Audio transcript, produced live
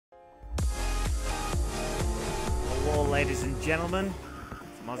Ladies and gentlemen,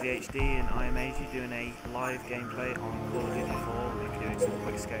 it's Mw2 and IaMAZEu doing a live gameplay on CoD Duty 4. We're doing some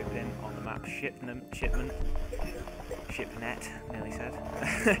quickscoping on the map Shipment, nearly said.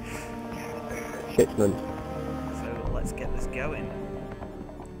 Shipment. So let's get this going.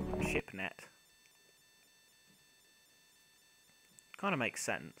 Shipment. Kind of makes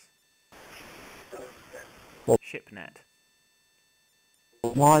sense. What? Shipment.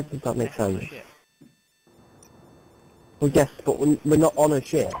 Why does that make sense? Ship. Well, yes, but we're not on a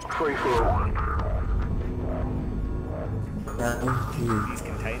ship. Free for all. These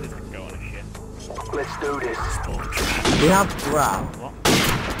containers can go on a ship. Let's do this. We have grab. What?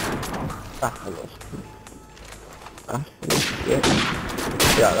 That's on us. Yeah.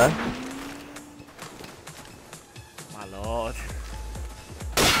 Yeah, there. My lord.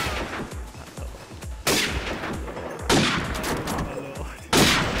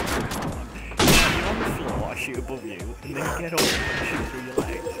 I shoot above you, and then get off and shoot through your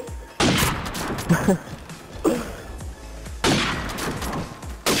legs.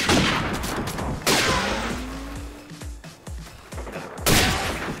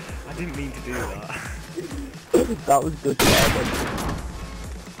 I didn't mean to do that. That was good timing.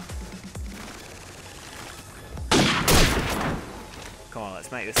 Come on, let's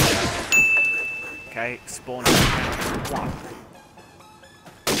make this happen. Okay, spawn count. 1.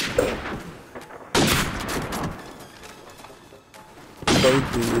 Don't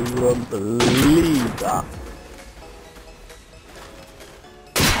you believe that?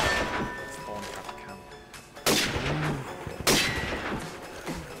 Spawn trap camp.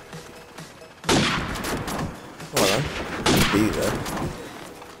 Well then, be there.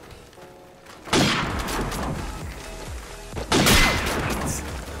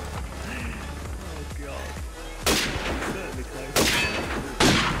 Oh god. Certainly close.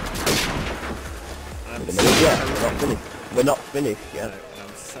 Yeah, we're not finished. We're not finished yet. No, and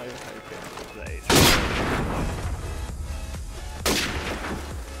I'm so hoping that it's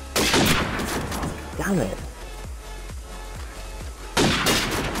Damn it.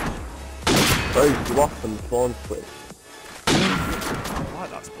 Bro, you lost some spawn switch. I like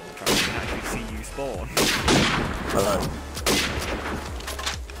that spawn trap. I can actually see you spawn. Hello.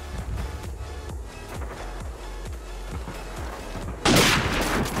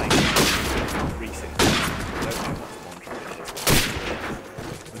 Recent. I don't know what spawn trap it is.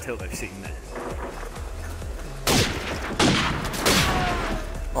 Until they've seen this.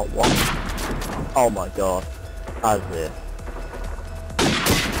 Oh, what? Oh my god. As it.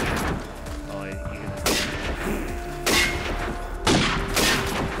 Oh, you're gonna...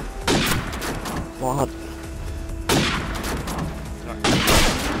 What?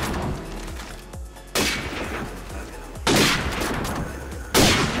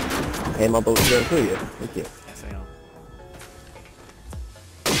 Hey, my boat's going through you. Thank you. Yes, I am.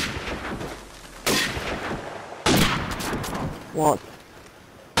 What?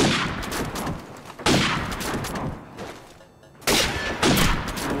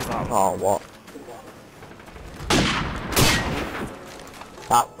 Oh, what?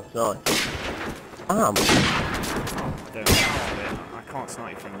 That was nice. Don't know it. I can't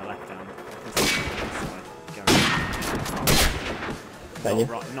snipe from the left hand. Can you?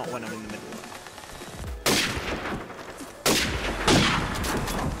 Right, not when I'm in the middle.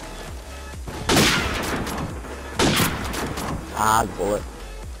 Hard bullet.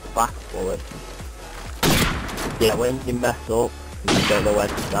 Back bullet. Yeah, when you mess up, you don't know where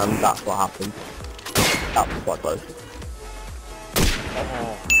to stand, that's what happens. That was quite close.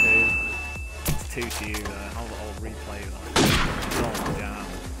 Oh, 2. It's 2 to you there. I'll replay that. Oh, damn.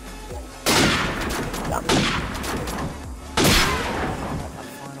 Damn. That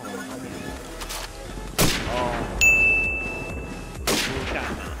final one, oh. We'll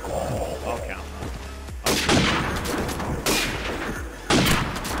count that. I'll count that.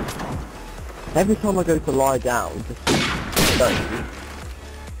 Every time I go to lie down, just don't.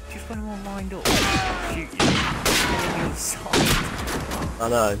 Just when I'm all lined up, shoot you. On the other side. I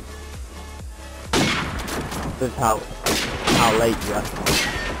know. This is how late you are.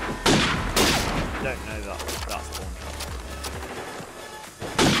 I don't know that spawn trap.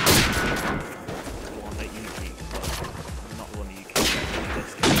 The one that you keep, but not the one that you keep in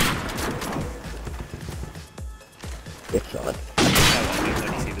this game. This side. No, I mean, let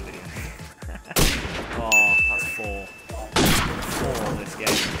me see the video. Oh, that's 4. 4 this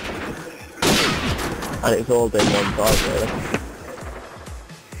game. And it's all been one side really.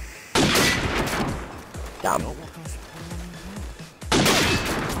 Damn. Oh, what kind of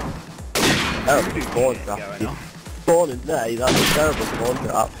Terrible spawn trap. going on? Spawn in there, that's a terrible spawn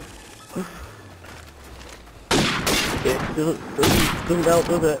trap. It doesn't help,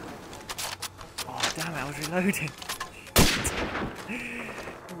 does it? Oh damn it, I was reloading.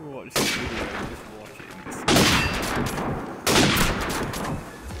 Watch this video, just watch it.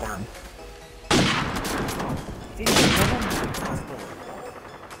 Damn. Didn't even come on.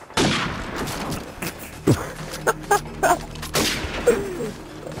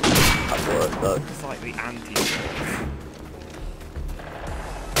 That worked though. It's like the anti.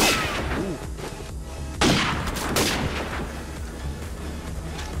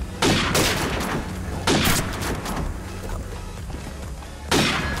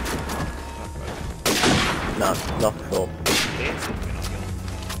 No, not at all. It's something on your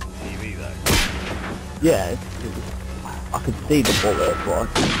TV though. Yeah, I could see the bullet, but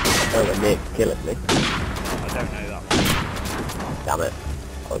nowhere near killing me. I don't know that one. Damn it.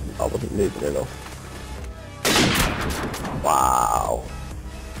 I wasn't moving enough. Wow.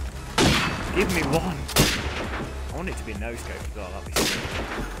 Give me one! I want it to be no scope as well, that'd be sick.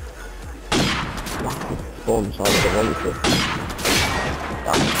 Spawn side of the one to.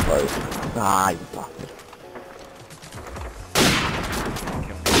 That was close. Ah, you bastard.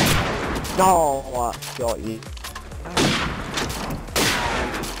 No, I got you. I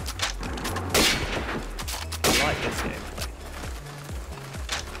like this gameplay.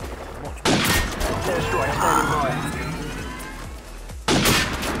 Much better. Airstrike standing by.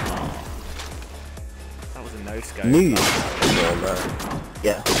 That was a no scope. New spawn there.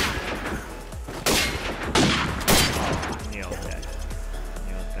 Yeah. Neil's dead.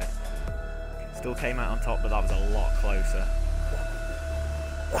 Neil's dead. Still came out on top, but that was a lot closer.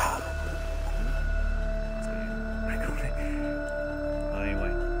 Well,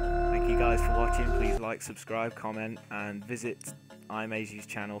 anyway, thank you guys for watching. Please like, subscribe, comment, and visit IaMAZEu's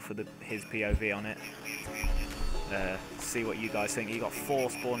channel for his POV on it. See what you guys think. He got 4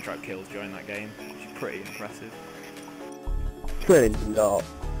 spawn trap kills during that game, which is pretty impressive. Really not.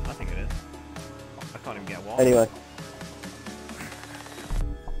 I think it is. I can't even get one. Anyway.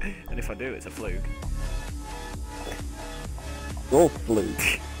 And if I do, it's a fluke. Your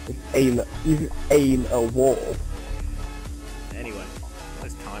fluke. You aim a wall. Anyway, well,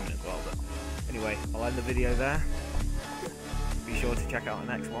 there's timing as well, but anyway, I'll end the video there. Be sure to check out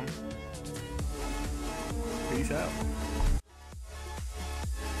the next one. Peace out.